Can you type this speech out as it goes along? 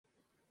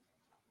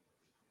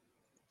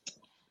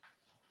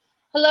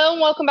Hello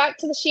and welcome back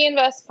to the She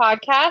Invests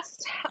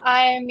podcast.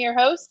 I am your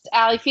host,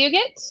 Allie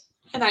Fugit.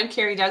 And I'm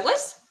Carrie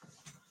Douglas.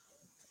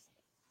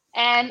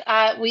 And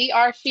we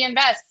are She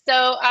Invests.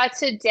 So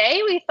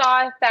today we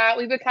thought that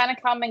we would kind of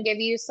come and give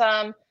you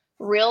some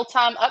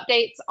real-time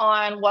updates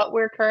on what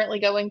we're currently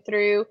going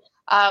through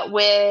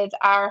with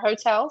our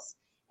hotels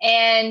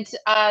and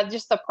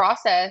just the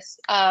process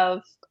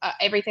of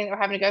everything that we're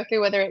having to go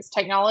through, whether it's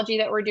technology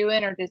that we're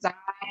doing or design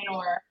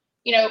or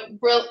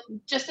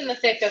just in the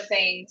thick of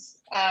things,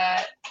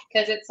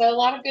 because it's a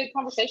lot of good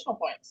conversational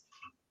points.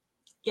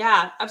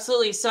 Yeah,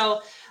 absolutely.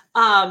 So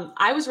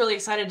I was really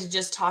excited to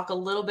just talk a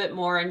little bit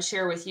more and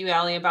share with you,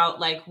 Allie, about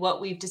like what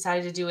we've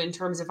decided to do in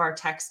terms of our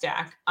tech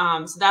stack.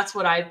 So that's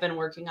what I've been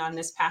working on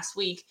this past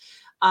week.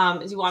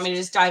 Do you want me to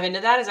just dive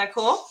into that? Is that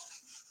cool?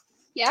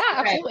 Yeah,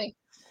 absolutely.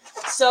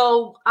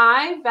 So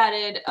I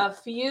vetted a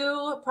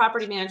few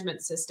property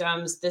management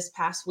systems this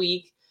past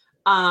week.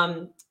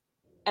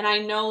 And I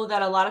know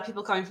that a lot of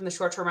people coming from the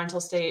short-term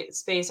rental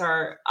space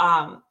are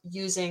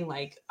using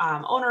like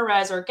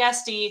OwnerRez or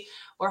Guesty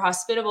or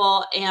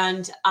Hospitable.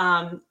 And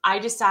I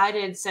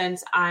decided,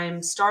 since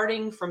I'm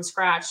starting from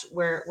scratch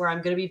where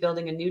I'm going to be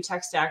building a new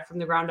tech stack from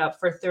the ground up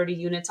for 30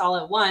 units all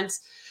at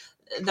once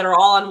that are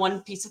all on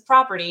one piece of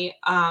property,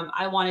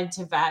 I wanted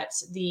to vet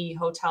the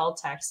hotel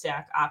tech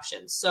stack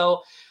options.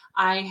 So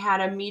I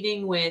had a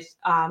meeting with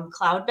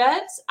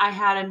Cloudbeds, I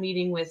had a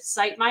meeting with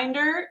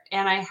SiteMinder,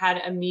 and I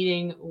had a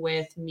meeting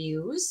with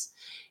Muse.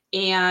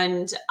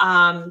 And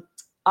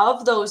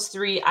of those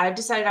three, I've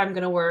decided I'm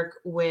going to work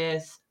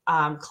with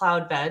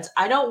Cloudbeds.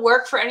 I don't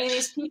work for any of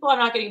these people. I'm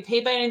not getting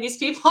paid by any of these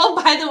people,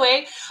 by the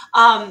way.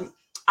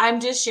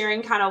 I'm just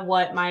sharing kind of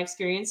what my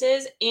experience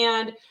is.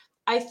 And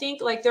I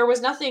think like there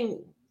was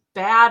nothing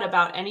bad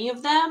about any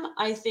of them.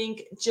 I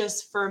think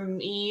just for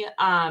me,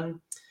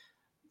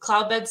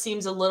 Cloudbed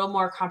seems a little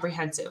more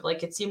comprehensive.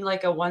 Like it seemed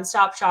like a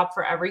one-stop shop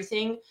for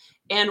everything.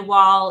 And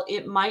while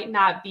it might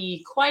not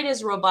be quite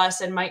as robust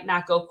and might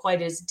not go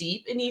quite as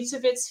deep in each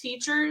of its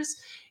features,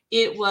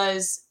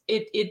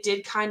 it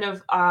did kind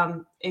of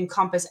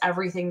encompass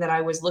everything that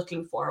I was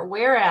looking for.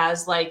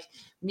 Whereas like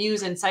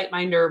Muse and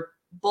SiteMinder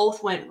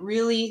both went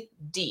really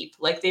deep.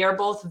 Like they are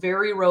both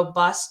very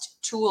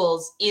robust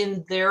tools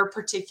in their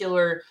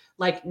particular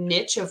like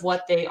niche of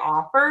what they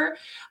offer.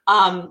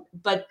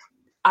 But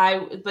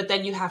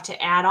then you have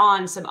to add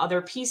on some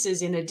other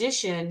pieces in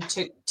addition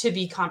to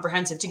be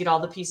comprehensive, to get all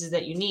the pieces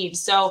that you need.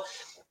 So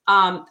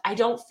I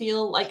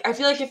feel like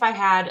if I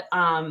had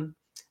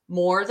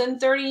more than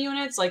 30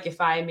 units, like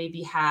if I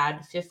maybe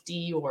had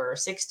 50 or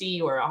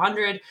 60 or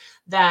 100,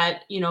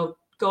 that,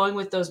 going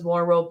with those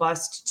more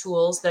robust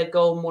tools that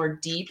go more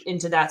deep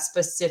into that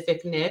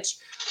specific niche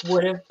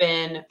would have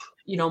been,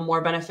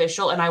 more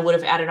beneficial. And I would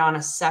have added on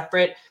a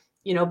separate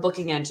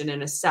booking engine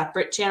and a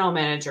separate channel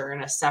manager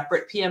and a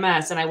separate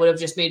PMS. And I would have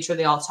just made sure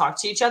they all talk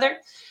to each other.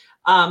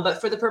 But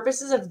for the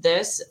purposes of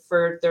this,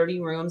 for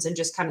 30 rooms and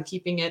just kind of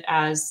keeping it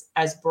as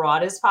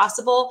broad as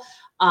possible,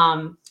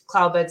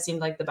 Cloudbed seemed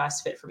like the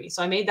best fit for me.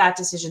 So I made that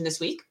decision this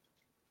week.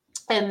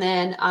 And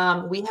then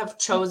we have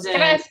chosen.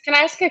 Can I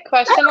ask a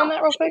question on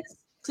that real quick?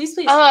 Please.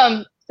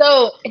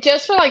 So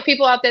just for like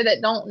people out there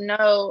that don't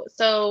know,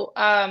 so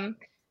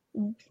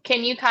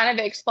can you kind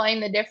of explain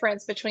the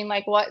difference between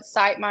like what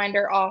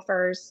SiteMinder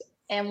offers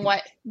and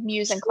what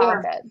Muse and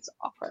Cloudbeds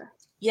offer?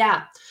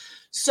 Yeah.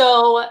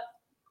 So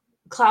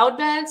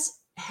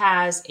Cloudbeds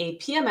has a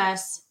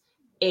PMS,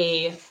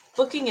 a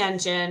booking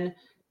engine,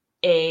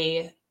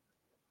 a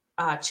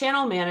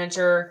channel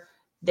manager.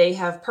 They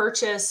have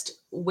purchased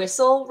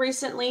Whistle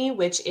recently,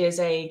 which is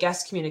a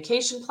guest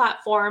communication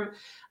platform.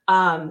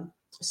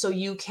 So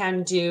you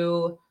can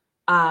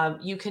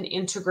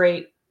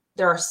integrate.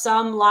 There are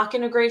some lock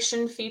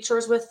integration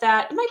features with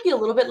that. It might be a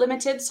little bit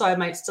limited, so I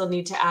might still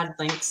need to add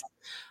links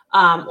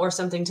or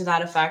something to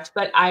that effect.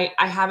 But I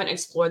haven't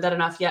explored that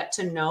enough yet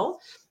to know.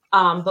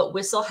 But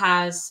Whistle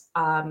has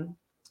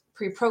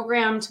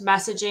pre-programmed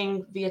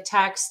messaging via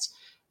text.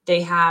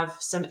 They have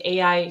some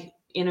AI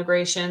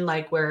integration,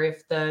 like where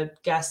if the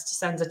guest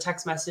sends a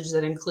text message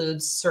that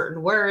includes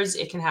certain words,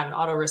 it can have an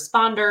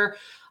autoresponder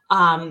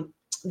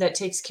that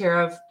takes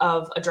care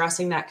of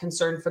addressing that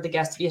concern for the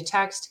guest via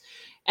text.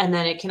 And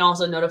then it can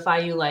also notify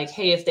you like,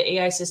 hey, if the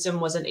AI system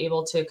wasn't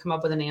able to come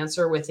up with an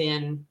answer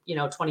within,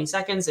 20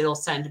 seconds, it'll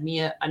send me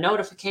a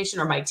notification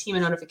or my team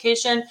a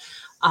notification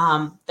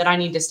that I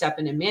need to step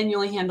in and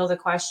manually handle the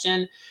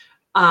question.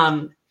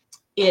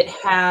 It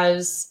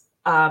has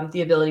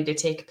the ability to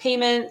take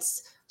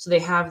payments. So they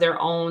have their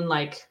own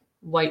like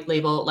white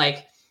label,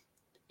 like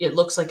it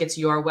looks like it's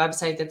your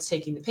website that's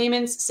taking the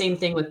payments. Same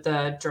thing with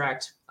the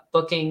direct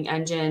booking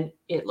engine.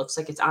 It looks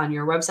like it's on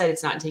your website.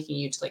 It's not taking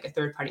you to like a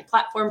third-party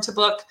platform to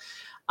book.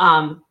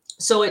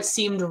 So it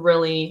seemed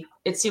like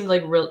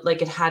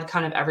it had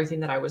kind of everything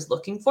that I was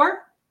looking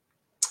for.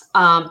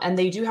 And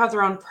they do have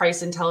their own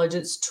price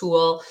intelligence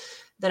tool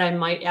that I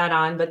might add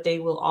on, but they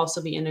will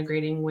also be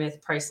integrating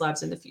with Price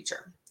Labs in the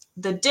future.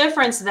 The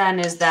difference then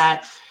is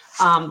that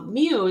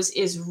Muse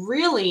is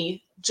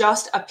really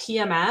just a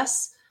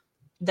PMS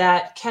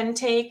that can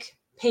take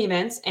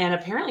payments, and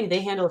apparently they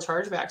handle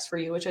chargebacks for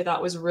you, which I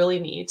thought was really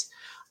neat.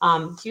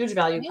 Huge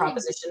value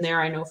proposition there,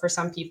 I know, for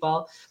some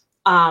people.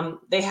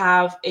 They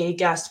have a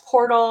guest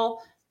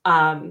portal.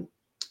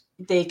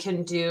 They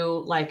can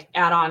do like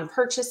add-on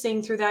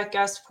purchasing through that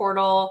guest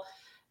portal.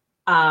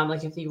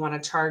 Like if you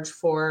want to charge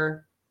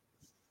for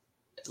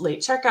late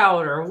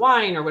checkout or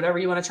wine or whatever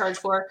you want to charge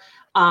for.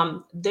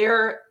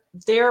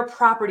 Their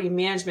property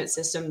management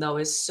system, though,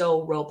 is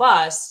so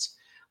robust.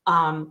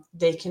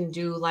 They can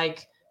do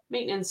like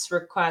maintenance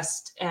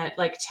requests and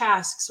like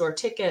tasks or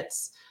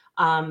tickets,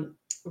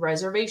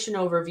 reservation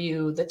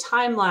overview, the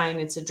timeline.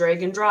 It's a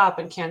drag and drop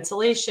and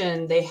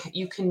cancellation.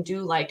 You can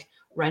do like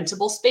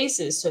rentable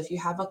spaces. So if you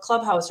have a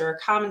clubhouse or a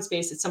common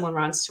space that someone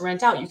wants to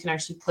rent out, you can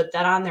actually put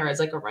that on there as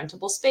like a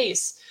rentable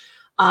space.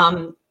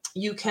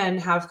 You can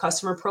have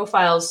customer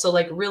profiles. So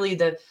like really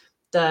the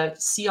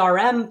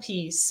CRM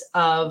piece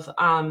of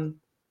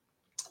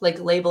like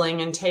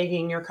labeling and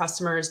tagging your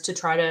customers to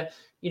try to,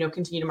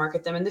 continue to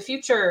market them in the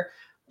future.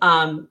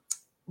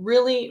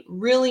 Really,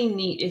 really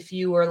neat if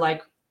you were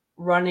like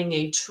running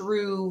a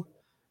true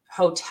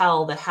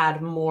hotel that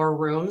had more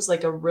rooms,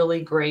 like a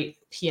really great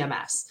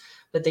PMS.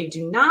 But they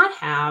do not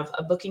have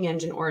a booking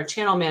engine or a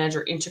channel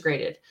manager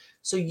integrated.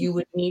 So you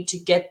would need to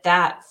get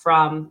that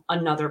from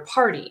another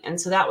party. And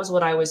so that was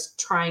what I was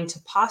trying to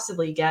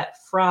possibly get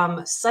from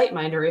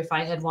SiteMinder if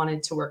I had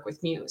wanted to work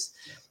with Muse.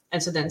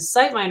 And so then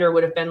SiteMinder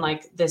would have been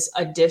like this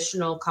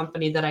additional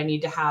company that I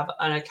need to have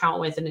an account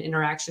with, an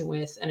interaction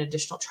with, and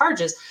additional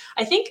charges.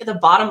 I think the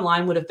bottom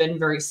line would have been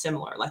very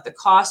similar. Like the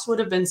cost would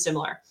have been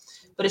similar,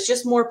 but it's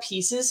just more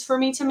pieces for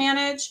me to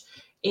manage.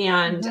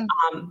 And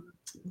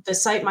the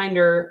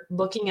SiteMinder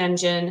booking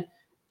engine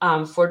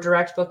for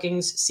direct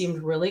bookings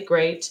seemed really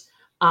great.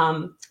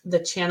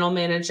 The channel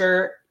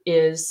manager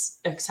is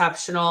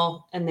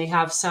exceptional, and they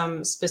have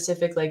some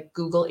specific like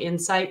Google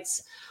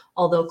Insights.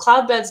 Although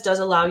Cloudbeds does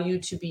allow you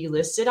to be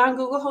listed on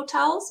Google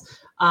Hotels,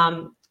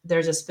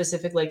 there's a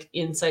specific like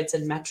insights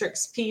and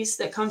metrics piece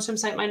that comes from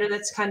SiteMinder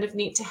that's kind of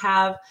neat to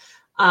have.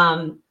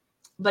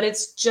 But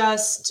it's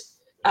just,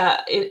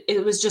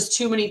 it was just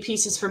too many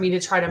pieces for me to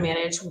try to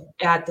manage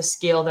at the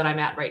scale that I'm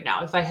at right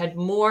now. If I had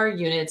more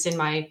units in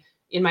my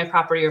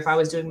property, or if I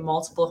was doing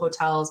multiple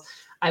hotels,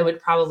 I would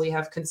probably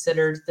have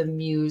considered the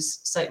Muse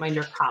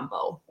SiteMinder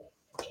combo.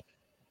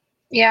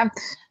 Yeah.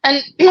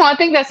 And I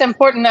think that's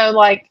important though,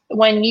 like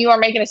when you are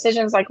making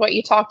decisions, like what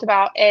you talked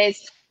about,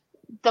 is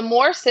the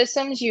more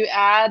systems you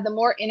add, the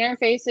more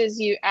interfaces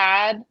you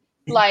add,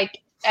 like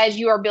as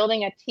you are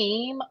building a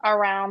team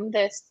around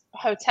this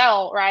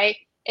hotel, right?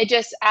 It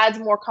just adds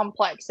more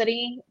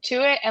complexity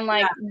to it. And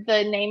like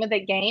the name of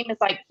the game is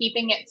like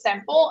keeping it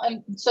simple.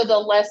 And so the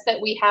less that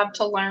we have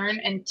to learn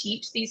and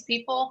teach these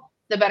people,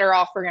 the better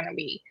off we're going to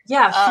be.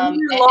 Yeah,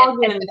 fewer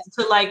logins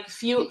to like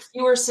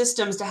fewer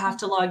systems to have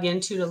to log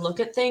into to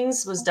look at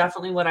things was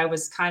definitely what I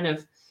was kind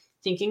of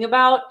thinking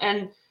about.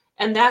 And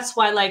that's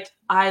why like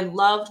I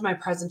loved my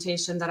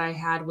presentation that I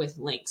had with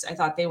links. I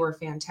thought they were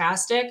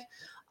fantastic.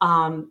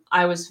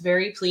 I was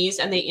very pleased,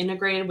 and they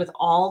integrated with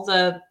all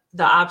the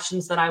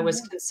options that I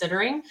was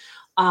considering.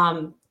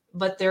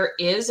 But there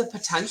is a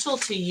potential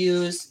to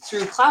use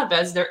through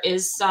Cloudbeds. There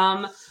is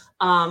some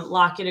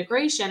lock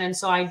integration. And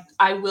so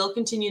I will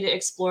continue to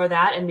explore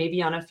that, and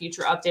maybe on a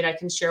future update, I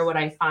can share what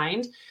I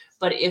find.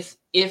 But if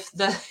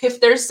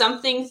there's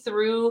something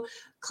through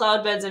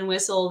Cloudbeds and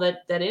Whistle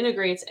that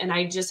integrates, and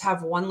I just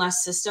have one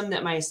less system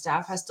that my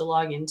staff has to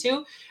log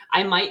into,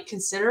 I might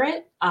consider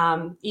it,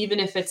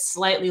 even if it's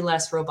slightly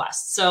less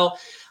robust. So,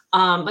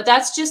 but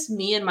that's just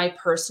me and my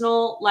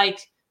personal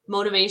like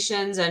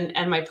motivations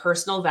and my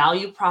personal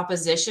value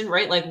proposition,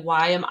 right? Like,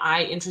 why am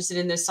I interested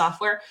in this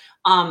software?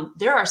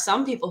 There are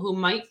some people who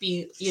might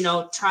be,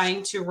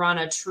 trying to run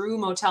a true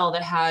motel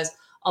that has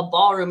a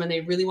ballroom, and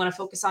they really want to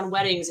focus on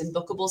weddings and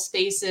bookable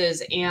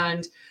spaces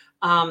and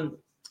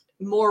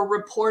more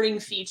reporting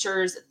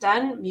features.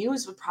 Then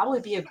Muse would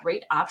probably be a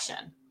great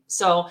option.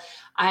 So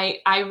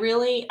I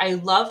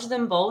loved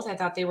them both. I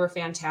thought they were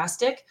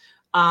fantastic.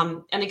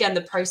 And again,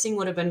 the pricing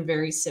would have been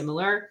very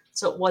similar.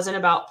 So it wasn't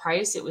about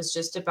price. It was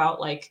just about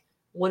like,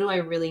 what do I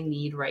really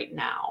need right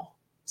now?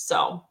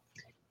 So,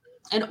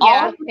 and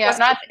all of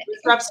the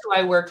reps who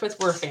I worked with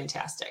were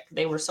fantastic.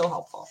 They were so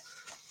helpful.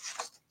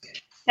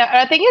 Yeah, and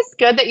I think it's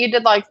good that you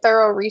did like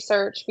thorough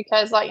research,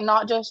 because like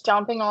not just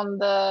jumping on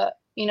the,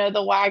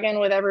 the wagon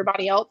with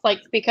everybody else, like,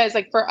 because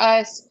like for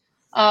us,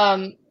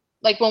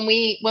 like when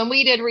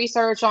we did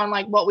research on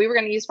like what we were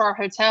going to use for our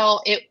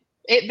hotel,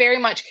 it very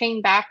much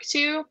came back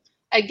to,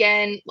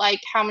 again, like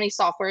how many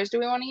softwares do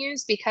we want to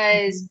use?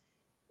 Because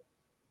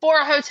for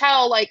a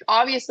hotel, like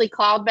obviously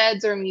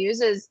Cloudbeds or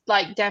Muse is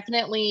like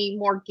definitely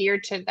more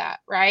geared to that,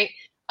 right?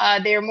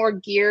 They're more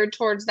geared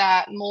towards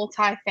that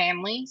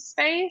multi-family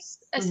space,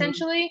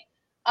 essentially.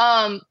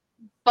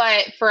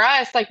 But for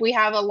us, like we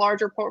have a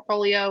larger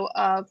portfolio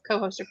of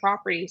co-hosted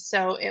properties.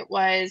 So it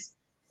was,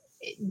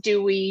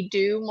 do we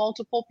do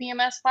multiple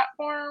PMS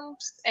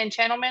platforms and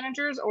channel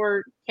managers,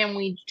 or can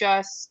we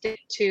just stick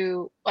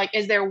to like,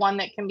 is there one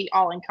that can be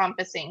all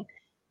encompassing?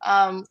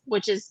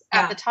 which is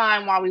at the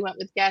time why we went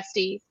with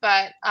Guesty.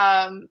 But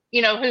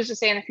who's to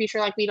say in the future,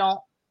 like we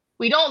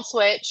don't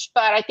switch,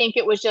 but I think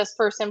it was just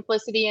for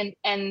simplicity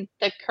and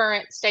the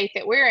current state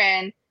that we're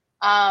in,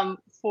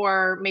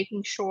 for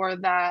making sure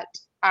that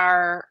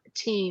our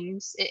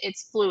teams,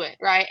 it's fluid,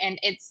 right? And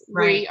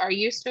we are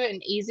used to it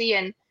and easy,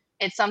 and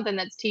it's something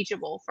that's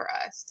teachable for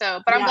us.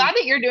 So, but I'm glad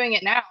that you're doing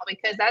it now,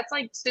 because that's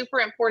like super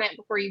important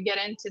before you get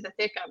into the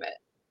thick of it.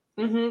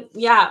 Mm-hmm.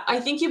 Yeah, I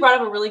think you brought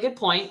up a really good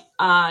point.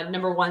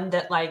 Number one,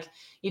 that like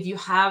if you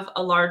have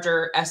a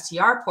larger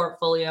STR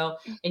portfolio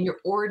and you're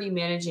already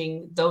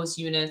managing those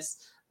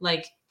units,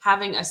 like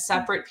having a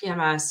separate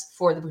PMS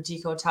for the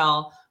boutique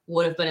hotel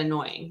would have been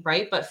annoying,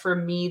 right? But for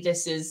me,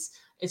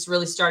 it's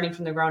really starting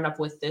from the ground up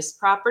with this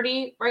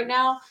property right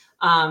now,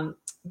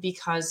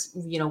 because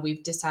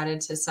we've decided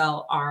to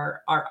sell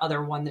our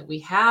other one that we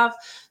have.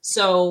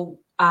 So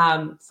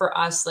for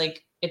us,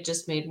 like, it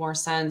just made more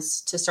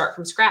sense to start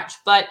from scratch.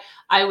 But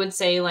I would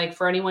say, like,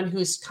 for anyone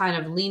who's kind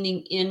of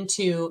leaning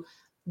into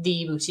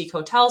the boutique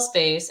hotel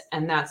space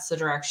and that's the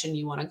direction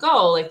you want to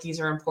go, like, these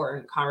are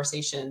important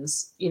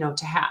conversations,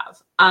 to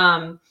have.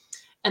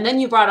 And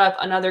then you brought up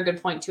another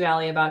good point too,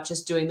 Allie, about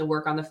just doing the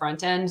work on the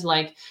front end.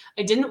 Like,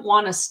 I didn't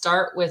want to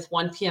start with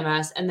one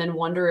PMS and then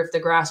wonder if the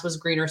grass was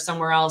greener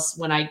somewhere else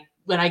when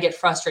I get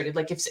frustrated.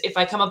 Like if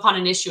I come upon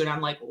an issue and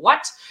I'm like,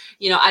 what?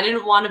 I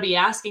didn't want to be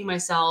asking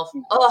myself,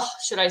 oh,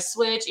 should I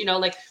switch?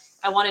 Like,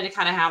 I wanted to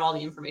kind of have all the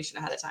information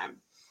ahead of time.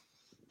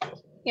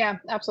 Yeah,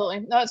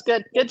 absolutely. No, it's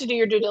good. Good to do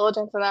your due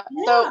diligence on that.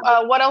 Yeah.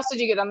 So what else did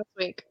you get done this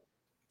week?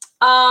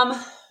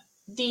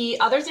 The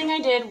other thing I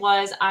did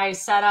was I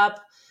set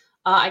up,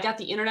 I got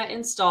the internet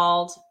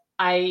installed.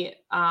 I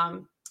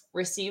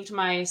received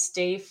my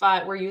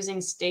StayFi. We're using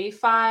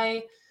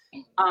StayFi,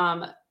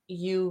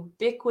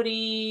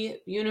 Ubiquity,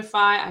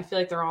 Unify. I feel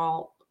like they're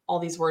all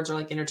these words are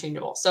like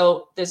interchangeable.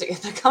 So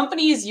the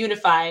company is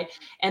Unify,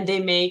 and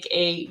they make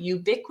a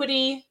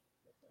Ubiquity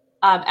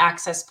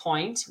access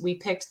point. We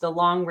picked the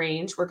long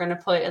range. We're going to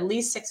put at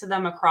least 6 of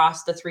them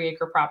across the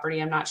 3-acre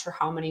property. I'm not sure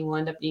how many we'll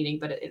end up needing,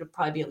 but it'll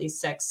probably be at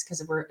least 6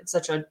 because it's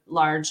such a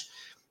large,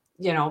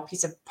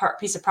 piece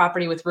of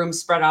property with rooms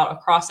spread out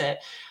across it.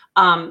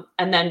 And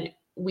then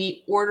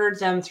we ordered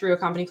them through a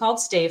company called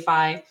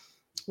StayFi,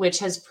 which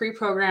has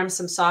pre-programmed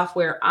some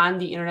software on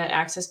the internet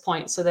access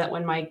point so that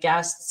when my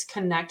guests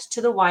connect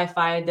to the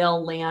Wi-Fi,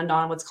 they'll land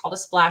on what's called a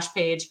splash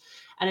page,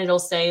 and it'll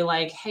say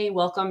like, hey,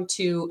 welcome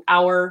to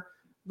our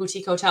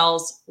boutique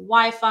hotel's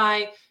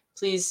Wi-Fi.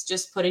 Please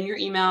just put in your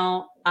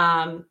email,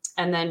 and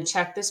then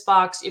check this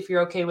box if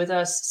you're okay with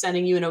us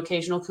sending you an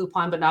occasional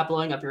coupon but not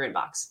blowing up your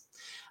inbox.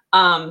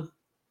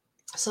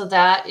 So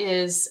that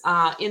is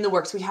in the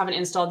works. We haven't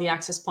installed the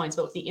access points,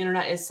 but the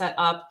internet is set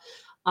up.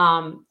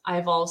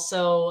 I've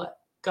also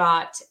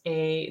got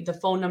the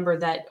phone number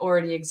that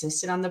already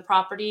existed on the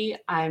property.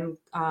 I'm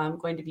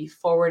going to be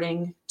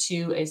forwarding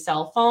to a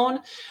cell phone.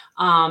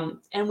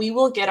 And we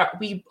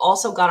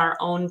also got our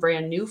own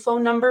brand new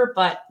phone number,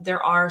 but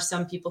there are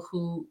some people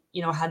who,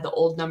 had the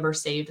old number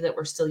saved that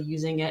were still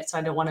using it. So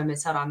I don't want to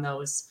miss out on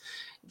those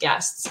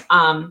guests.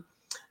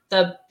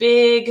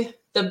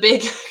 The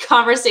big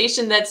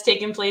conversation that's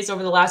taken place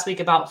over the last week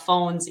about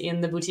phones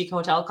in the boutique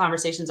hotel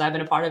conversations I've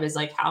been a part of is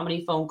like how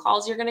many phone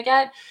calls you're going to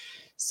get.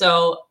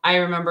 So I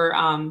remember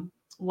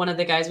one of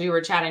the guys we were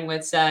chatting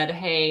with said,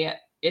 hey,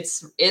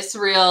 it's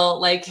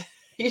real. Like,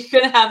 you're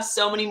going to have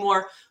so many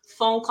more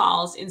phone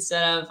calls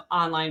instead of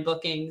online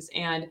bookings.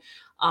 And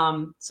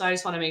so I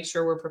just want to make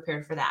sure we're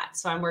prepared for that.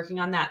 So I'm working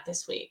on that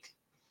this week.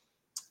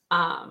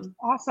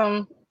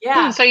 Awesome.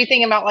 Yeah. So you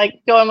thinking about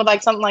like going with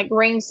like something like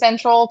Ring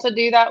Central to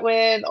do that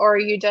with, or are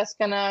you just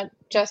going to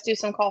do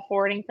some call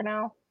forwarding for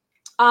now?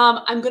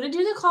 I'm going to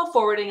do the call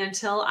forwarding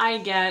until I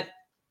get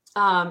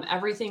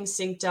everything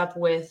synced up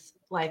with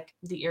like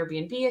the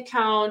Airbnb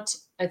account,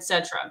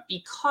 etc.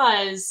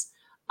 Because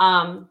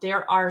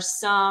there are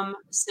some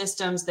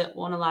systems that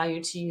won't allow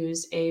you to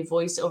use a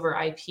voice over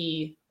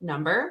IP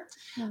number.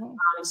 Mm-hmm.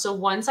 So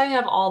once I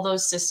have all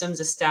those systems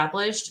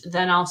established,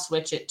 then I'll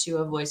switch it to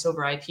a voice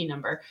over IP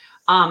number.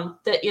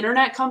 The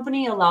internet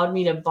company allowed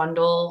me to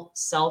bundle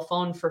cell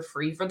phone for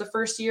free for the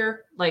first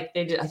year. Like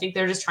they did, I think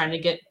they're just trying to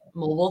get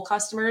mobile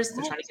customers.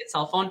 They're trying to get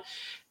cell phone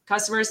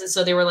customers. And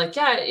so they were like,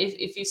 yeah,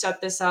 if you set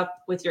this up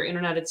with your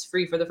internet, it's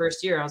free for the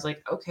first year. I was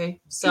like,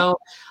 okay. So,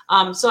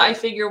 so I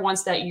figure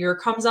once that year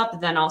comes up,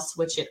 then I'll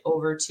switch it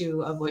over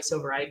to a voice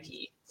over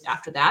IP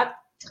after that.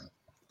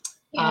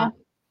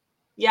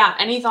 Yeah.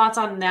 Any thoughts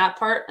on that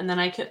part? And then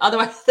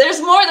otherwise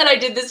there's more that I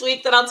did this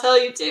week that I'll tell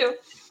you too.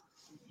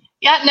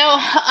 Yeah, no,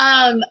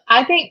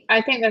 I think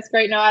that's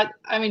great. No,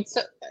 I mean,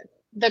 so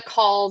the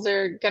calls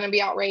are going to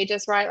be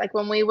outrageous, right? Like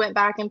when we went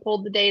back and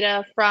pulled the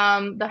data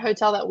from the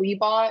hotel that we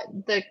bought,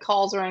 the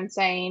calls are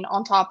insane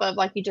on top of,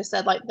 like you just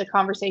said, like the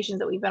conversations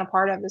that we've been a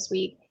part of this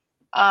week.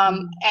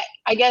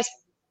 I guess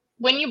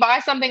when you buy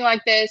something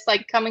like this,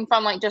 like coming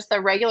from like just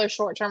the regular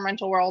short-term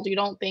rental world, you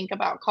don't think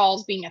about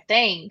calls being a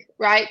thing,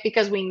 right?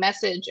 Because we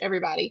message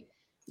everybody.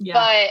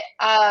 Yeah.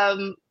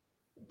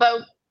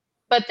 But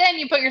But then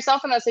you put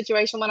yourself in that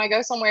situation when I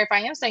go somewhere, if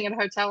I am staying at a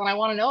hotel and I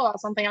want to know about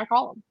something, I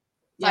call them.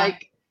 Yeah.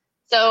 Like,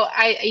 so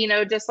I,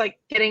 just like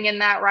getting in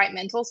that right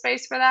mental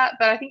space for that.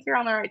 But I think you're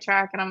on the right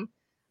track. And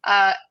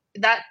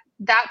that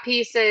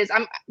piece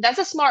that's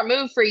a smart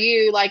move for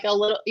you. Like a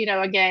little,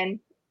 again,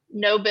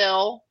 no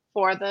bill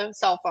for the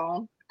cell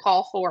phone,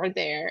 call forward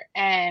there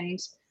and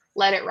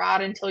let it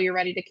ride until you're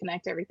ready to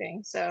connect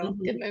everything. So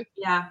good move.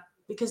 Yeah.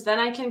 Because then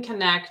I can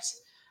connect,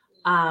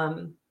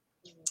 and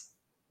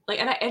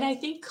I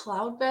think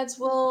cloud beds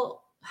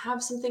will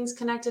have some things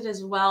connected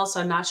as well. So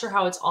I'm not sure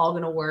how it's all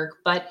going to work,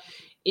 but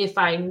if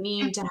I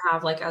need to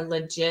have like a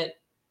legit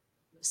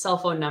cell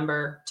phone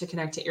number to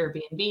connect to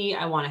Airbnb,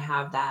 I want to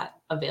have that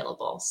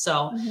available.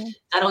 So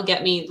that'll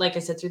get me, like I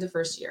said, through the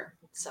first year.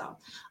 So,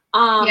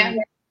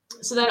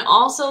 so then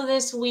also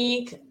this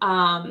week,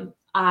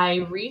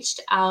 I reached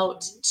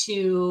out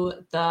to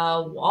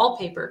the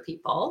wallpaper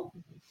people.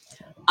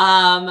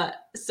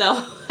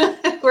 So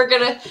we're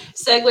going to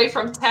segue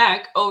from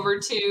tech over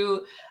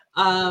to,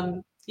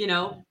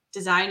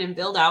 design and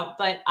build out.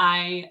 But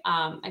I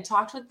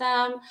talked with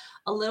them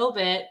a little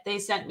bit. They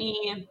sent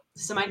me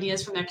some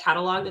ideas from their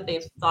catalog that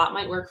they thought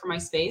might work for my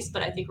space,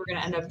 but I think we're going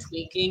to end up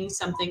tweaking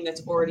something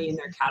that's already in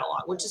their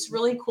catalog, which is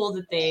really cool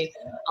that they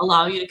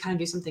allow you to kind of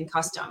do something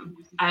custom.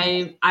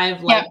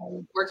 I've liked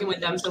working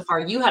with them so far.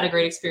 You had a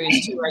great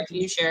experience too, right? Can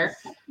you share?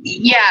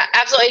 Yeah,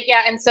 absolutely.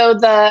 Yeah. And so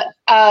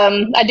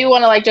I do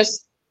want to like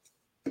just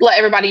let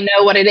everybody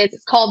know what it is.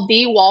 It's called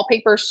The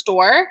Wallpaper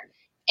Store.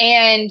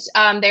 And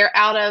they're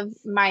out of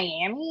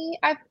Miami,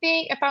 I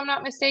think, if I'm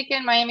not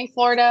mistaken, Miami,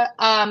 Florida.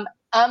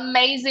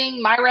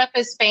 Amazing. My rep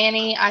is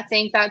Fanny. I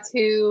think that's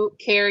who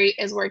Carrie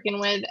is working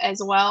with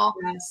as well.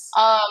 Yes.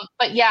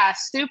 But yeah,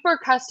 super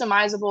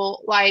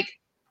customizable. Like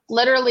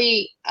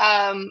literally,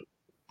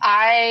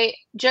 I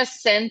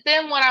just sent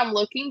them what I'm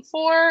looking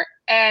for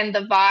and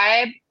the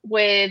vibe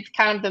with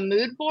kind of the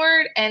mood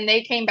board, and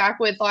they came back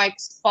with like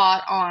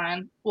spot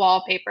on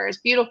wallpapers,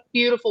 beautiful,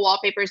 beautiful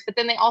wallpapers. But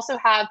then they also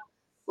have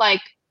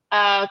like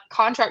a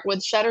contract with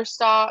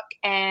Shutterstock,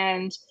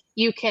 and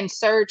you can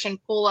search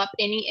and pull up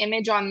any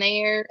image on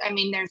there. I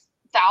mean, there's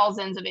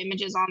thousands of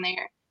images on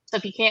there. So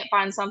if you can't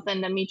find something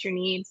to meet your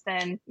needs,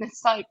 then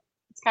it's kind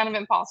of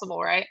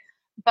impossible, right?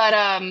 But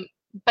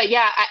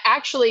yeah,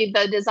 actually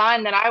the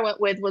design that I went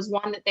with was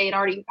one that they had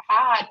already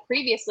had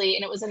previously,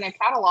 and it was in their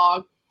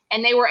catalog,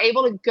 and they were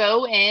able to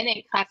go in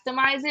and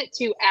customize it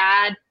to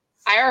add.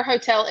 Our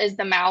hotel is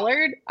the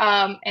mallard,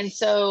 and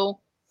so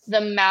the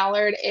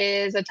mallard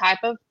is a type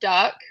of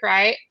duck,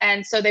 right?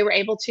 And so they were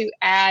able to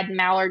add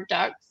mallard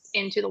ducks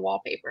into the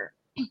wallpaper.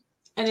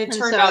 And it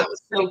turned out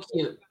so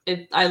cute.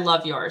 I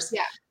love yours.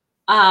 Yeah.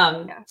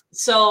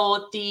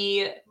 So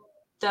the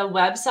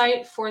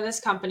website for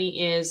this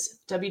company is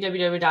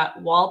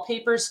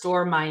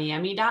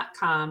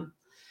www.wallpaperstoremiami.com.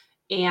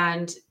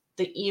 And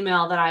the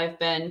email that I've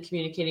been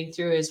communicating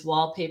through is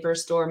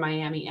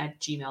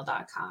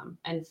wallpaperstoremiami@gmail.com.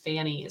 And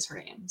Fanny is her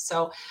name.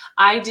 So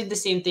I did the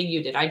same thing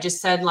you did. I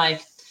just said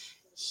like,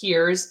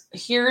 here's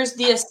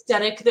the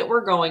aesthetic that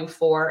we're going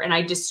for. And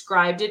I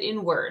described it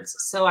in words.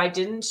 So I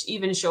didn't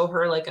even show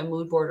her like a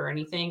mood board or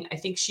anything. I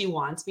think she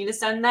wants me to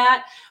send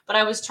that, but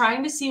I was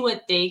trying to see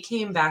what they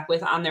came back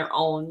with on their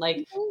own.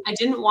 Like I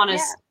didn't want to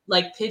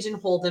like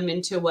pigeonhole them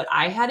into what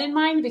I had in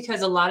mind,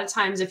 because a lot of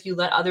times if you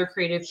let other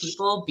creative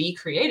people be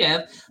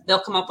creative,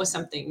 they'll come up with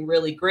something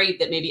really great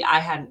that maybe I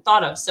hadn't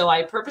thought of. So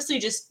I purposely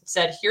just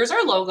said, here's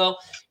our logo.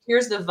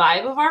 Here's the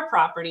vibe of our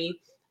property.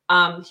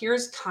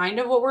 Here's kind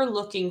of what we're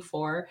looking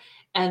for.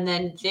 And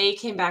then they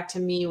came back to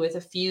me with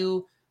a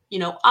few,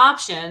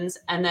 options.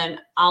 And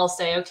then I'll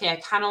say, okay, I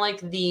kind of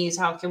like these.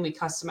 How can we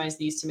customize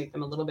these to make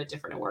them a little bit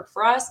different and work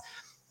for us?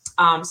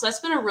 So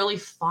that's been a really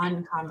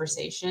fun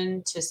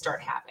conversation to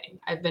start having.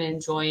 I've been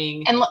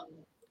enjoying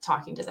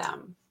talking to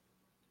them.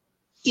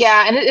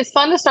 Yeah. And it's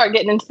fun to start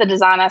getting into the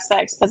design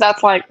aspects, because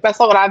that's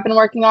what I've been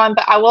working on.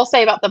 But I will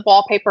say about the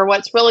wallpaper,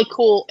 what's really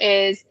cool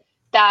is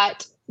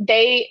that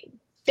they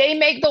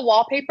make the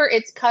wallpaper,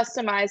 it's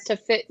customized to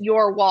fit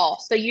your wall.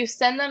 So you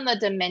send them the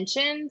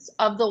dimensions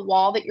of the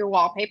wall that you're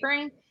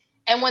wallpapering.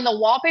 And when the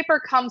wallpaper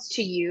comes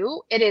to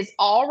you, it is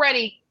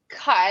already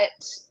cut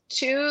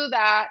to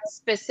that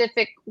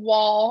specific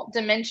wall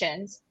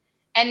dimensions.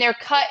 And they're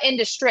cut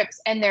into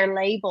strips and they're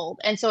labeled.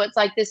 And so it's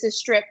like, this is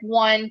strip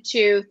 1,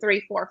 2,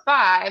 3, 4,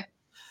 5.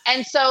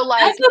 And so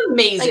like, that's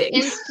amazing.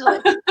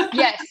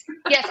 Yes.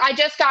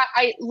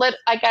 I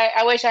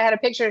wish I had a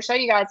picture to show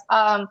you guys.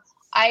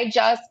 I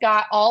just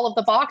got all of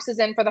the boxes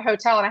in for the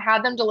hotel, and I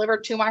had them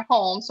delivered to my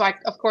home. So I,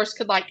 of course,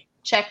 could like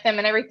check them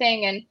and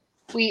everything. And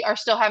we are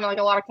still having like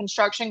a lot of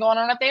construction going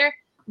on up there,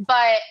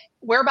 but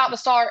we're about to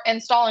start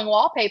installing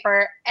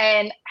wallpaper,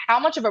 and how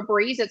much of a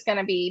breeze it's going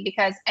to be,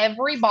 because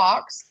every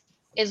box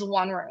is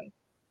one room,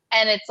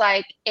 and it's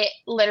like, it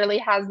literally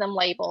has them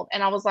labeled.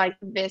 And I was like,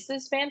 this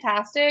is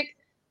fantastic.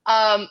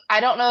 I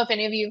don't know if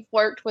any of you have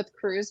worked with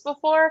crews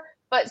before,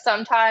 but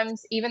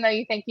sometimes, even though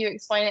you think you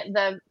explain it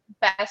the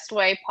best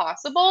way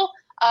possible,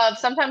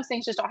 sometimes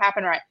things just don't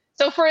happen right.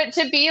 So for it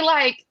to be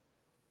like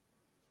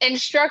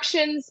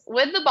instructions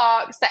with the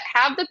box that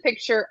have the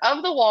picture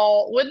of the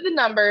wall with the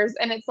numbers,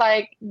 and it's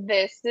like,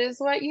 this is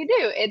what you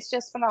do. It's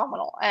just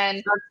phenomenal.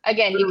 And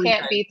again, you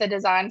can't beat the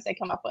designs they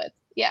come up with.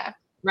 Yeah.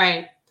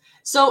 Right.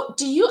 So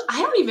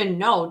I don't even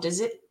know, does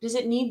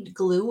it need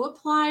glue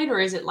applied, or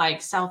is it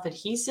like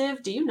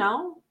self-adhesive? Do you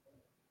know?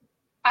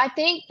 I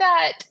think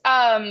that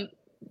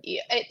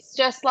it's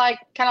just like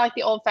kind of like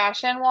the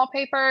old-fashioned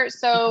wallpaper.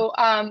 So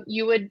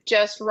you would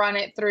just run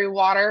it through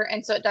water,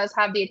 and so it does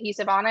have the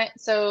adhesive on it.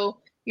 So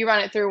you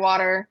run it through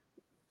water,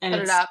 And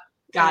put it up,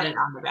 got it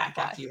on the back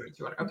after you run it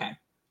through water. Okay.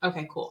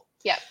 Okay, cool.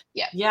 Yep.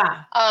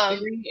 Yeah.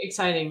 Very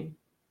exciting.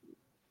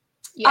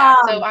 Yeah.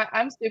 So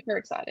I'm super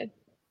excited.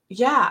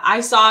 Yeah,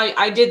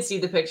 I did see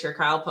the picture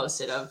Kyle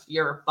posted of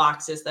your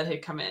boxes that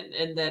had come in,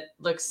 and that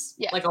looks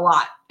like a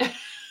lot,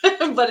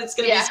 but it's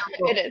going to be so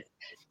cool. It is.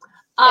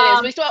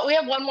 It is. We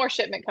have one more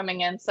shipment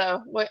coming in,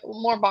 so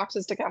more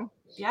boxes to come.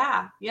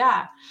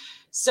 Yeah.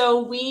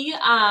 So we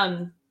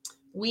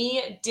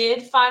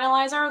did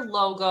finalize our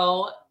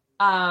logo,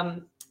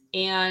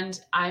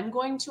 and I'm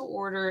going to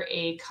order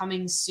a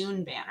coming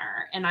soon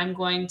banner, and I'm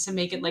going to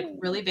make it like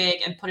really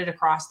big and put it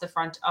across the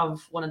front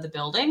of one of the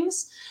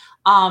buildings,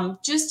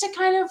 just to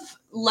kind of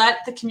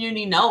let the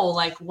community know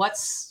like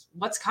what's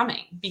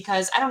coming.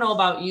 Because I don't know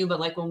about you, but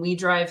like when we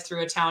drive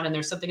through a town and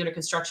there's something under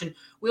construction,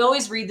 we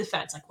always read the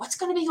fence, like what's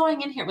going to be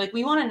going in here? Like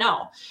we want to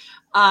know.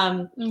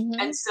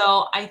 And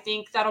so I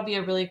think that'll be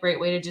a really great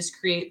way to just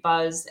create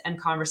buzz and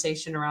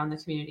conversation around the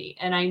community.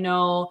 And I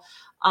know,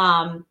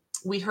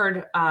 we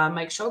heard,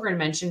 Mike Sjogren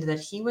mentioned that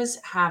he was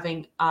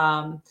having,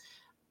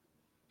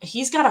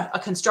 he's got a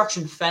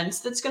construction fence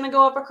that's going to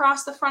go up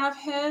across the front of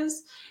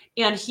his,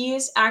 and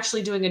he's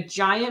actually doing a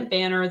giant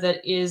banner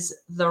that is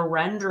the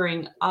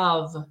rendering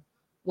of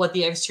what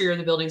the exterior of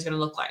the building is going to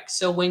look like.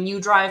 So when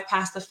you drive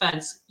past the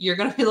fence, you're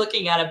going to be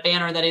looking at a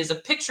banner that is a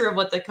picture of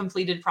what the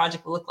completed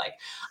project will look like.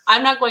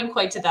 I'm not going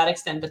quite to that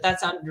extent, but that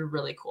sounded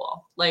really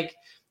cool. Like,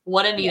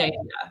 what a neat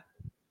idea.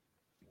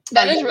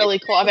 That is really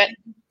cool. I bet.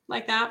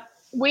 Like that?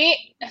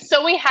 We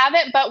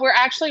haven't, but we're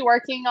actually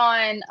working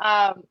on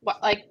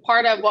like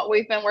part of what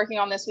we've been working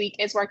on this week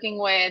is working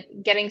with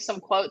getting some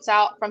quotes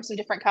out from some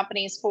different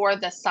companies for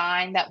the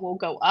sign that will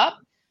go up.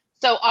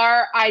 So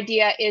our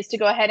idea is to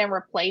go ahead and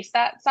replace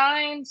that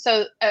sign.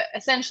 So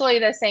essentially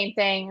the same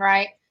thing,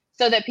 right?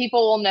 So that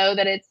people will know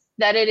that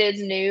it is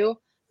new.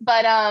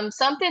 But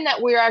something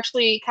that we're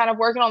actually kind of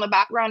working on the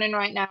background in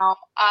right now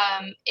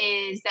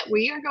is that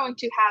we are going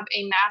to have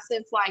a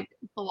massive like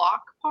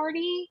block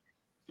party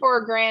for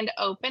a grand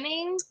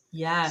opening.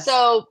 Yes.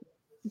 So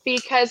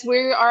because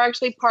we are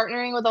actually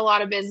partnering with a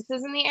lot of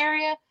businesses in the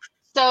area.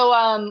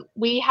 So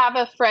we have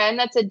a friend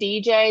that's a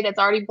DJ that's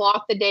already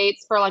blocked the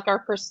dates for like our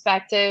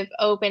prospective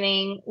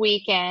opening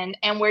weekend.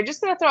 And we're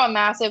just going to throw a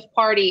massive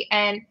party.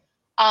 And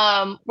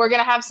we're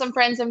going to have some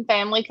friends and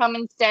family come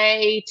and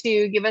stay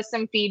to give us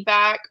some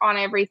feedback on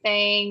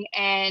everything.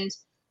 And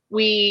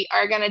we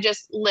are going to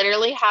just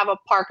literally have a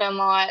parking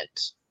lot,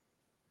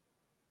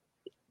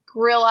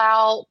 grill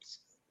out,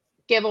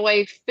 give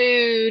away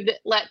food,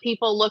 let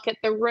people look at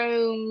the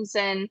rooms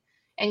and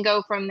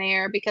go from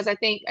there. Because I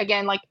think,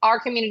 again, like our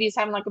community is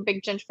having like a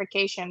big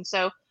gentrification.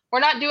 So we're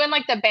not doing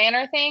like the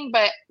banner thing,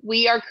 but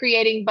we are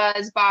creating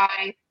buzz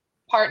by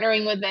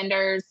partnering with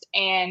vendors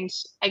and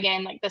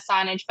again, like the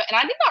signage. And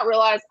I did not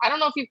realize, I don't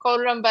know if you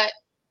quoted them, but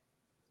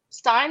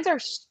signs are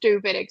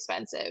stupid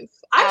expensive.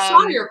 I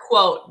saw your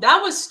quote.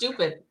 That was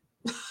stupid.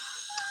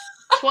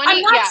 20,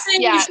 I'm not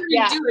saying you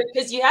shouldn't do it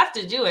because you have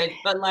to do it,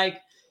 but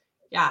like,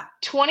 yeah.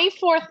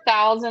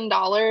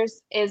 $24,000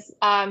 is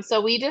so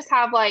we just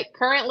have like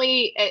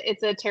currently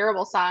it's a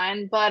terrible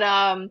sign, but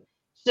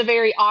it's a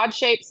very odd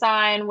shaped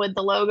sign with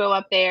the logo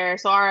up there.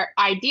 So our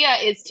idea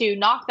is to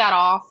knock that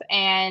off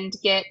and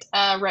get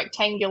a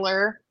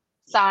rectangular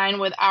sign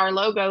with our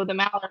logo, the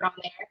mallard on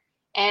there,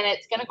 and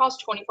it's going to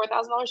cost $24,000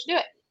 to do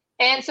it.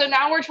 And so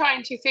now we're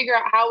trying to figure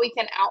out how we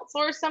can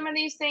outsource some of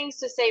these things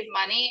to save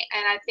money.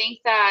 And I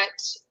think that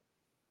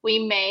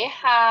we may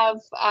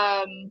have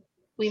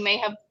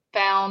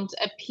found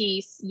a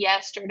piece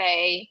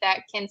yesterday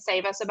that can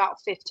save us about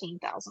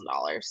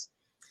 $15,000.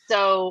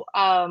 So,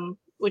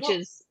 which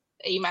is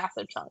a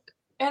massive chunk.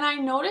 And I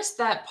noticed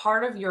that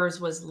part of yours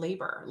was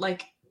labor,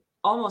 like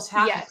almost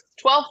half. Yes,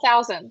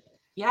 12,000.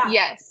 Yeah.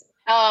 Yes.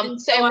 And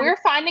we're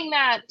finding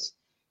that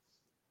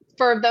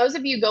for those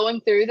of you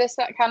going through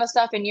that kind of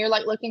stuff and you're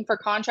like looking for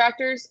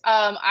contractors,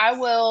 I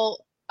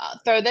will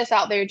throw this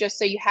out there just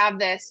so you have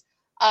this.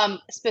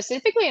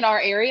 Specifically in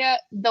our area,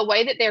 the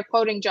way that they're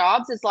quoting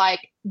jobs is like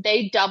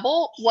they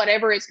double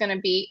whatever it's going to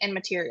be in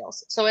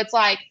materials. So it's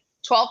like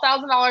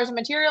 $12,000 in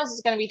materials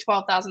is going to be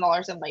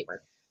 $12,000 in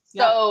labor.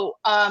 Yep. So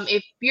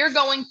if you're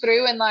going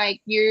through and like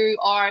you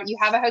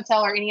have a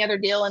hotel or any other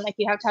deal and like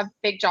you have to have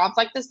big jobs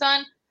like this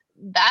done,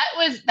 that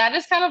is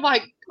kind of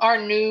like our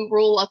new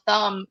rule of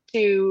thumb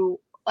to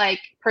like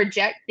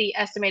project the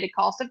estimated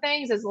cost of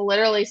things is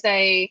literally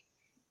say,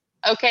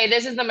 okay,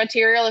 this is the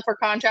material. If we're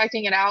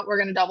contracting it out, we're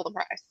going to double the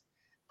price.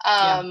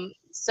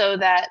 So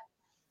that,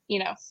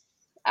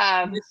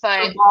 But For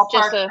ballpark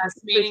just a food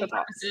estimating for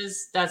thought.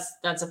 purposes,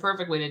 that's a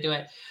perfect way to do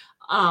it.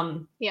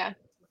 Yeah.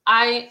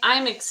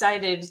 I'm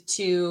excited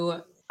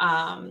to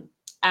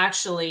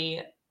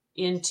actually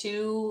in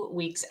 2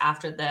 weeks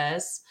after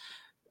this,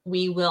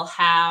 we will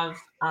have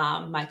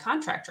my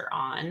contractor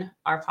on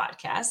our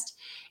podcast,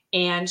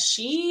 and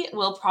she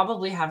will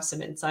probably have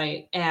some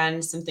insight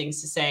and some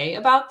things to say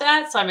about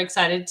that. So I'm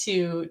excited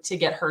to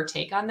get her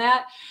take on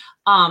that.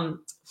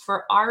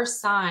 For our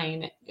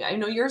sign, I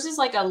know yours is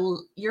like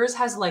yours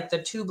has like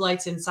the tube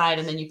lights inside,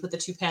 and then you put the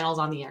 2 panels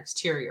on the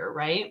exterior,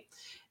 right?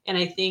 And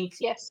I think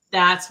Yes.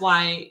 that's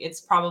why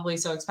it's probably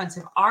so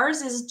expensive.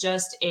 Ours is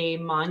just a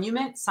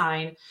monument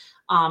sign.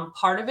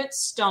 Part of it's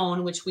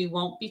stone, which we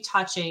won't be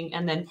touching,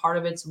 and then part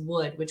of it's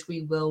wood, which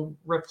we will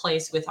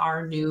replace with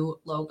our new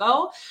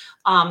logo.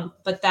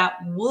 But that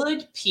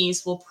wood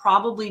piece will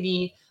probably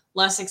be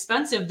less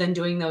expensive than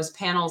doing those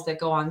panels that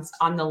go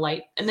on the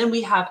light. And then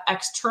we have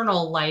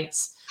external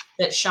lights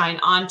that shine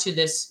onto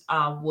this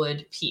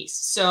wood piece.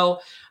 So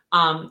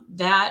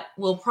that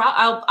will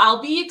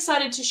I'll be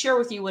excited to share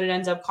with you what it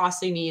ends up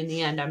costing me in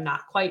the end. I'm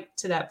not quite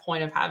to that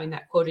point of having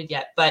that quoted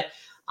yet, but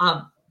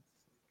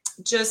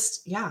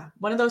just, yeah,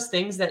 one of those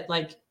things that,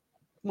 like,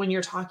 when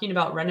you're talking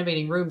about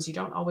renovating rooms, you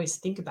don't always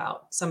think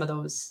about some of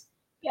those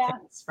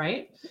things,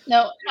 right?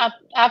 No,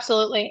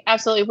 absolutely.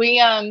 Absolutely. We,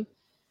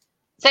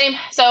 same.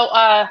 So,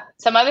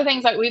 some other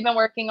things that we've been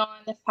working on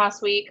this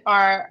past week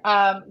are,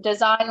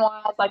 design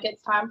wise, like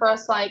it's time for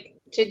us like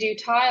to do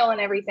tile and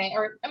everything,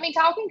 or, I mean,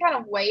 tile can kind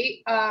of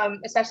wait,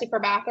 especially for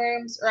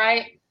bathrooms.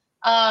 Right.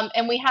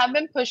 And we have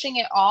been pushing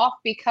it off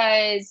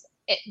because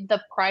the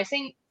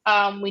pricing,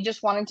 we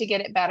just wanted to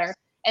get it better.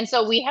 And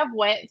so we have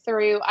went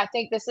through, I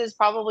think this is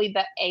probably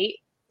the 8th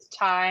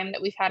time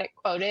that we've had it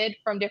quoted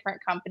from different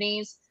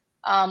companies,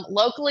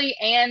 locally,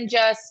 and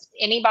just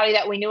anybody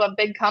that we knew of,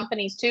 big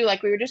companies too.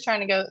 Like we were just trying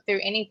to go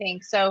through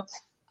anything. So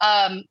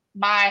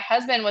my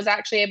husband was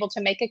actually able to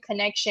make a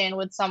connection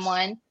with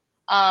someone,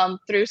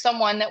 through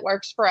someone that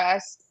works for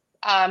us,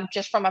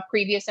 just from a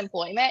previous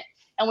employment.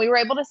 And we were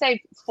able to save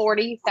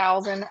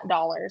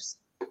 $40,000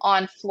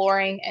 on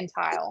flooring and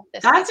tile.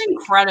 That's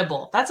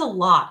incredible. That's a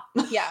lot.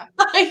 Yeah.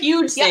 A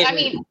huge savings. I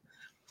mean,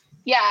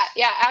 yeah,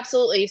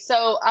 absolutely.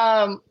 So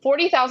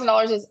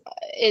 $40,000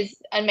 is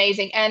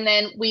amazing. And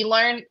then we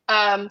learned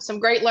some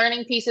great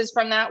learning pieces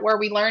from that, where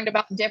we learned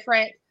about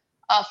different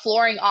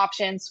flooring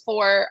options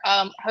for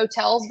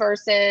hotels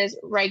versus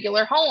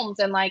regular homes,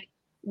 and like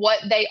what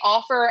they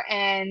offer,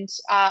 and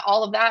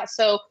all of that.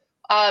 So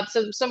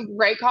some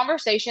great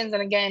conversations,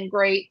 and again,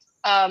 great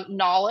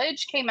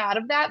knowledge came out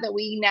of that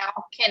we now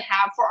can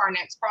have for our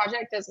next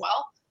project as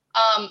well.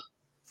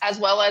 As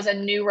well as a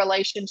new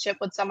relationship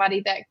with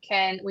somebody that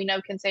we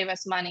know can save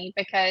us money,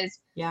 because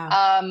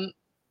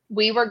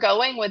we were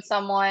going with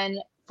someone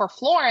for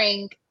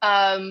flooring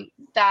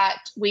that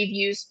we've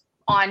used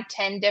on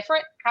 10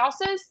 different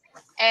houses,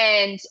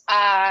 and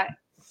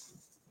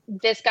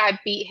this guy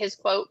beat his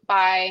quote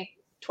by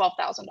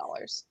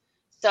 $12,000.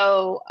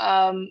 So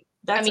I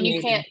mean,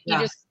 you can't,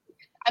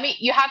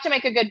 you have to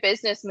make a good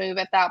business move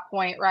at that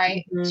point,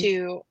 right? Mm-hmm.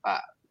 To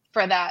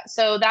for that.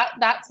 So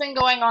that's been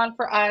going on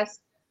for us.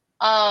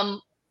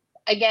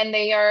 Again,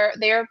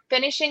 they're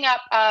finishing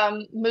up,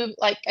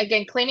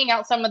 cleaning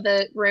out some of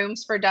the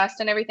rooms for dust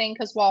and everything,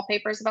 because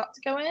wallpaper is about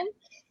to go in.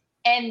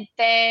 And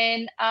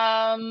then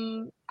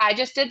I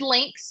just did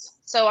links,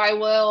 so I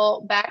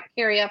will back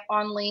Carrie up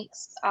on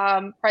links.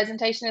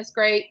 Presentation is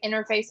great,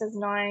 interface is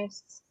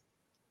nice.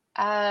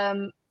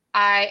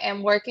 I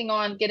am working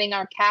on getting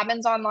our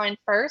cabins online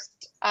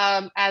first,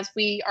 as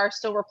we are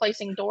still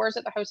replacing doors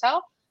at the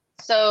hotel.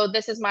 So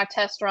this is my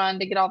test run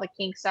to get all the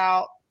kinks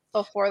out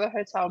before the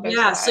hotel goes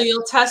live. So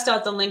you'll test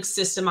out the link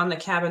system on the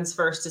cabins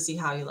first to see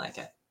how you like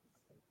it.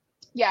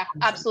 Yeah,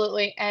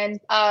 absolutely. And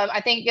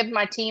I think give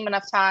my team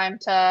enough time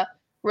to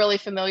really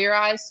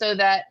familiarize, so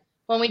that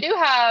when we do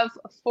have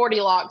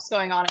 40 locks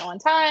going on at one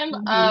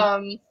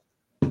time,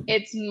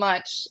 it's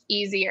much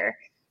easier.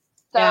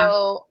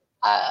 So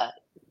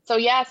so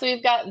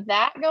we've got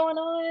that going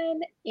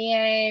on.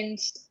 And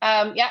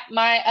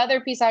my other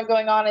piece I have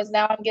going on is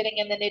now I'm getting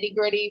in the nitty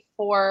gritty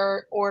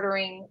for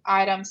ordering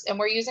items, and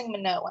we're using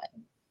Minoan.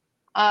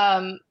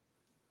 I'm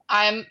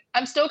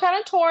still kind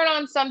of torn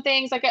on some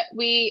things. Like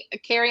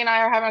Carrie and I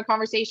are having a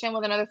conversation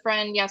with another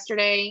friend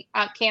yesterday,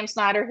 Cam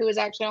Snyder, who was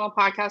actually on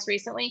the podcast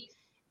recently,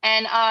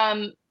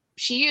 and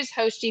she used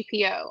Host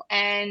GPO,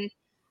 and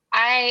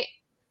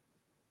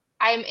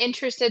I'm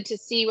interested to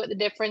see what the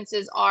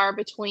differences are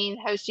between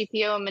Host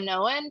GPO and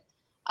Minoan.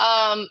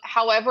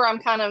 However, I'm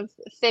kind of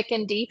thick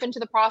and deep into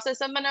the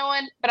process of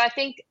Minoan, but I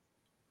think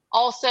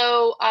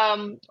also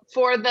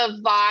for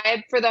the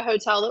vibe for the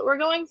hotel that we're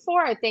going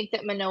for, I think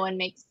that Minoan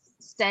makes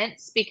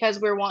sense, because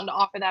we're wanting to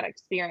offer that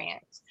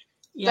experience.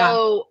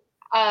 So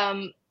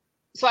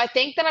I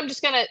think that I'm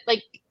just gonna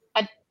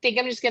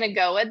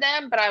go with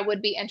them, but I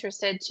would be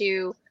interested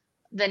to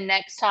the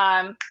next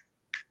time.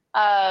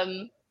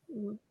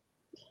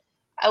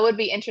 I would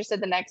be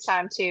interested the next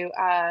time to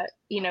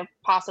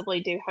possibly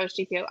do Host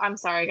GPO. I'm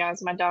sorry,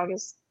 guys, my dog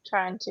is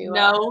trying to.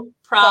 No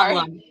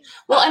problem. Sorry.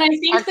 Well, and I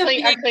think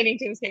our cleaning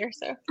team's here,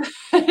 so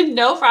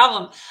no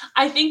problem.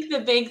 I think the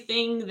big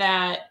thing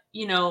that,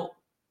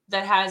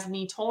 that has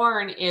me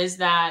torn is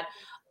that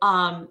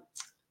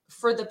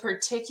for the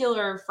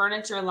particular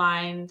furniture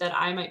line that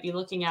I might be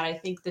looking at, I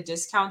think the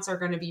discounts are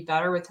going to be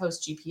better with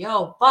Host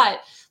GPO,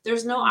 but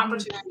there's no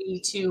opportunity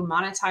to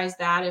monetize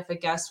that if a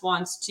guest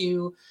wants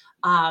to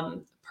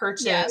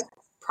purchase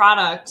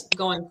product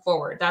going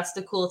forward. That's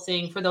the cool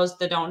thing for those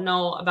that don't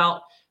know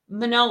about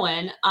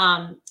Minoan.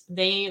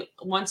 They,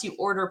 once you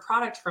order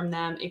product from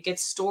them, it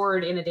gets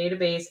stored in a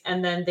database,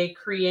 and then they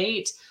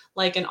create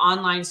like an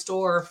online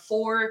store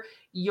for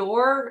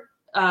your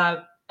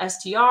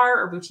STR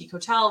or boutique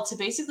hotel to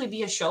basically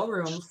be a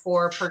showroom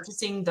for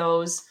purchasing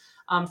those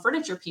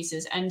furniture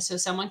pieces. And so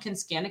someone can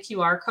scan a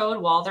QR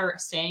code while they're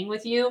staying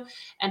with you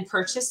and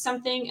purchase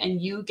something,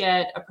 and you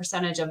get a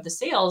percentage of the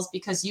sales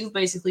because you've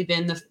basically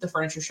been the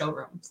furniture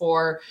showroom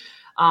for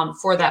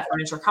that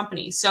furniture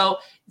company. So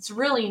it's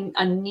really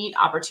a neat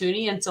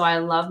opportunity. And so I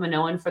love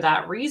Minoan for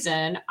that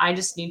reason. I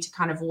just need to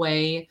kind of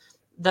weigh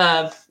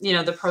the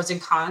pros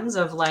and cons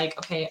of like,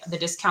 okay, the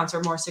discounts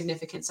are more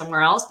significant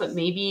somewhere else, but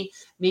maybe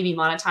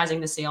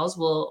monetizing the sales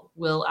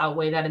will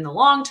outweigh that in the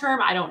long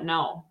term. I don't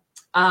know.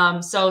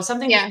 So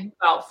something to think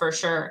about for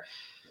sure.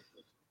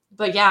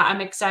 But yeah, I'm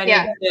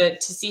excited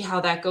to see how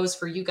that goes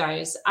for you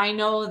guys. I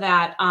know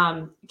that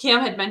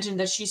Cam had mentioned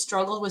that she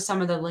struggled with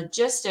some of the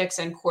logistics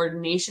and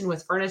coordination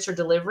with furniture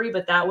delivery,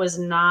 but that was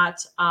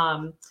not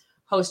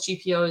Host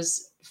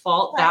GPO's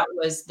fault. That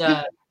was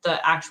the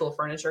actual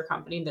furniture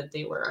company that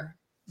they were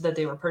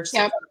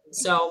purchasing.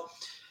 So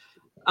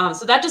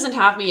that doesn't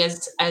have me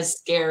as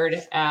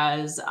scared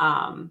as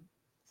I'm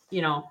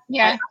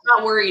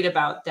not worried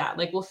about that.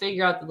 Like, we'll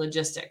figure out the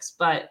logistics,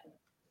 but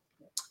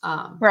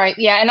right.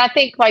 Yeah. And I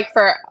think like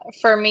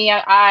for me,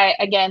 I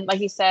again, like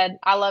you said,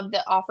 I love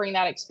offering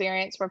that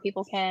experience where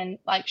people can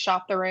like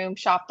shop the room,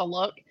 shop the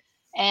look.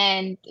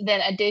 And then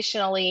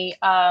additionally,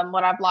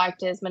 what I've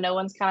liked is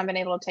Minoan's kind of been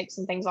able to take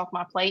some things off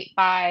my plate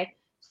by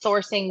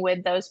sourcing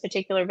with those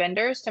particular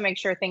vendors to make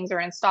sure things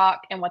are in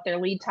stock and what their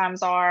lead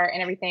times are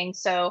and everything.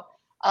 So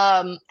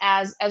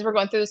as we're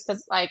going through this,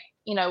 because like,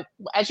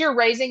 as you're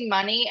raising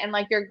money and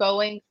like you're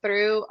going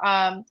through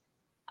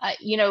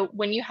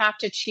when you have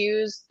to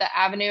choose the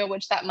avenue in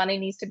which that money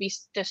needs to be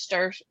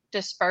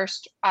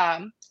dispersed,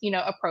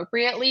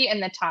 appropriately,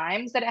 and the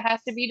times that it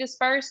has to be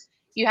dispersed,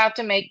 you have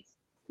to make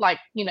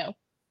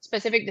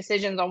specific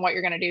decisions on what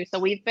you're going to do. So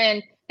they've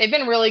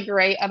been really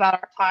great about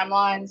our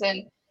timelines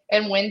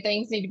and when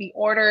things need to be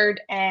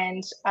ordered,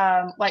 and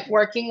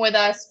working with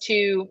us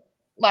to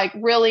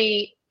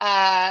really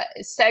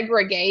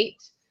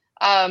segregate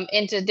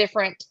into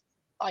different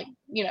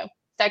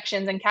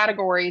sections and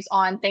categories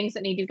on things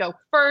that need to go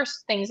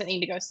first, things that need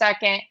to go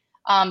second,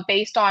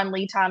 based on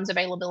lead times,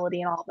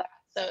 availability, and all that.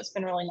 So it's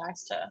been really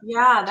nice to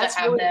that's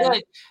really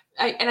good.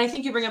 And I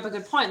think you bring up a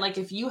good point. Like,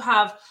 if you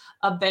have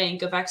a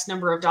bank of X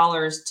number of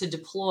dollars to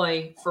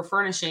deploy for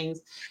furnishings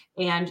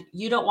and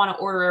you don't want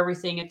to order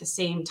everything at the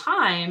same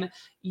time,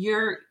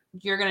 you're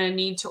going to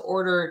need to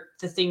order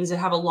the things that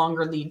have a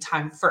longer lead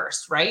time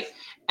first, right?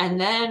 And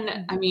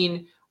then, I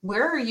mean,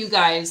 where are you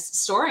guys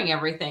storing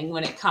everything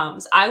when it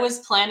comes? I was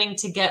planning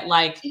to get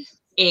like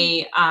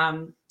a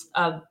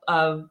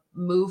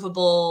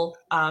movable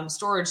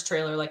storage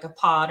trailer, like a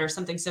pod or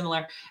something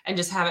similar, and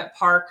just have it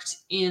parked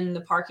in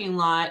the parking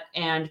lot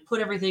and put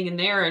everything in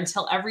there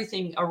until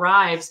everything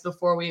arrives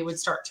before we would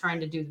start trying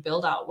to do the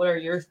build out. What are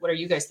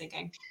you guys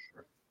thinking?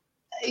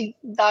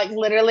 Like,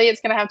 literally, it's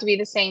going to have to be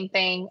the same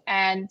thing.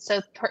 And so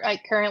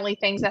currently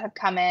things that have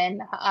come in,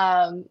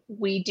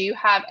 we do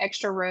have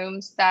extra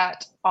rooms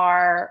that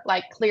are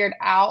like cleared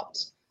out,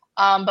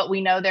 but we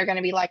know they're going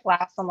to be like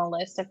last on the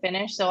list to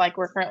finish. So like,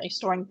 we're currently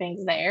storing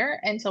things there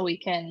until we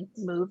can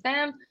move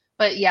them.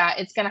 But yeah,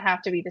 it's going to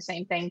have to be the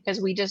same thing because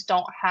we just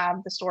don't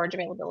have the storage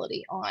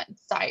availability on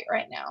site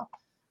right now.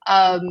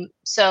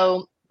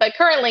 But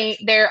currently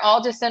they're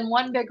all just in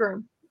one big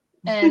room,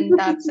 and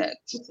that's it.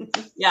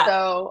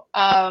 So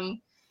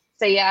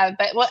yeah,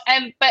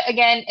 but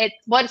again,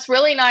 what's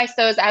really nice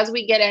though is as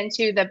we get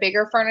into the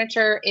bigger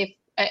furniture, if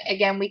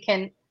again we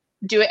can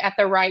do it at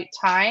the right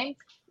time,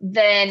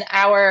 then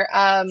our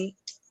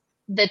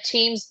the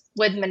teams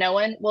with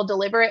Minoan will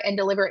deliver it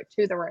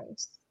to the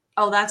rooms.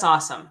 Oh, that's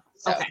awesome.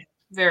 So, okay,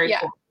 very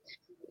cool.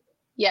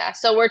 Yeah,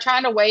 so we're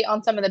trying to wait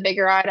on some of the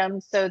bigger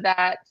items so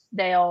that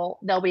they'll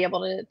be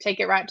able to take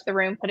it right to the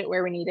room, put it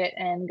where we need it,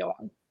 and go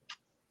on.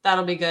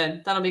 That'll be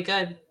good.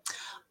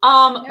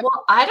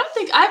 Well, I don't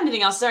think I have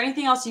anything else. Is there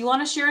anything else you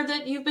want to share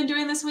that you've been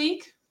doing this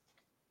week?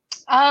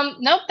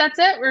 Nope, that's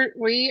it.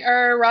 We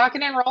are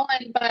rocking and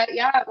rolling, but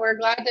yeah, we're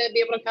glad to be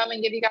able to come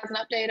and give you guys an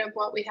update of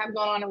what we have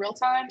going on in real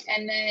time.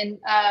 And then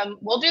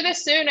we'll do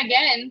this soon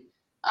again,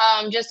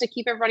 just to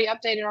keep everybody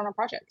updated on our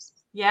projects.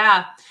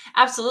 Yeah,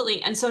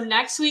 absolutely. And so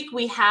next week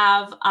we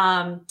have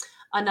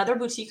another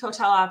boutique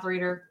hotel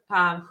operator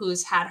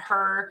who's had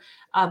her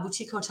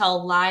boutique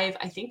hotel live,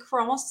 I think, for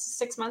almost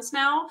 6 months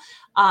now.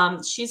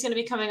 She's going to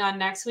be coming on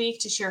next week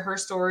to share her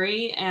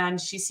story, and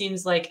she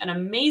seems like an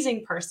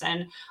amazing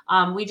person.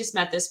 We just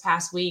met this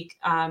past week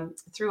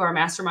through our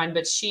mastermind,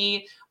 but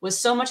she was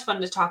so much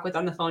fun to talk with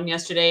on the phone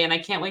yesterday, and I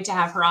can't wait to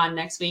have her on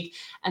next week.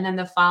 And then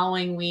the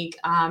following week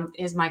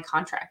is my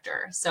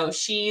contractor. So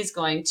she's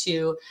going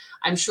to,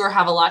 I'm sure,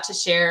 have a lot to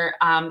share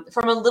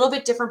from a little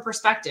bit different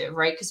perspective,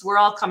 right? Because we're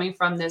all coming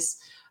from this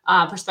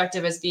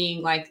perspective as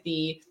being like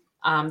the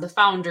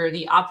founder,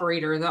 the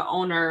operator, the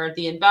owner,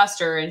 the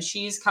investor, and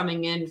she's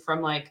coming in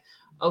from like,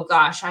 oh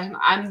gosh,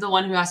 I'm the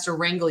one who has to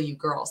wrangle you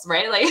girls,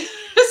 right? Like,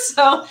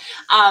 so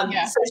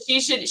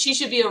she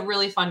should be a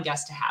really fun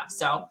guest to have.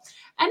 So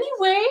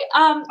anyway,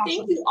 Awesome.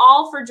 Thank you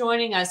all for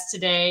joining us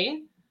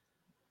today.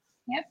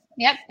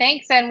 Yep.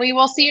 Thanks, and we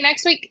will see you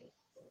next week.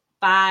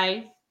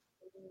 Bye.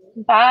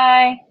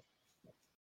 Bye.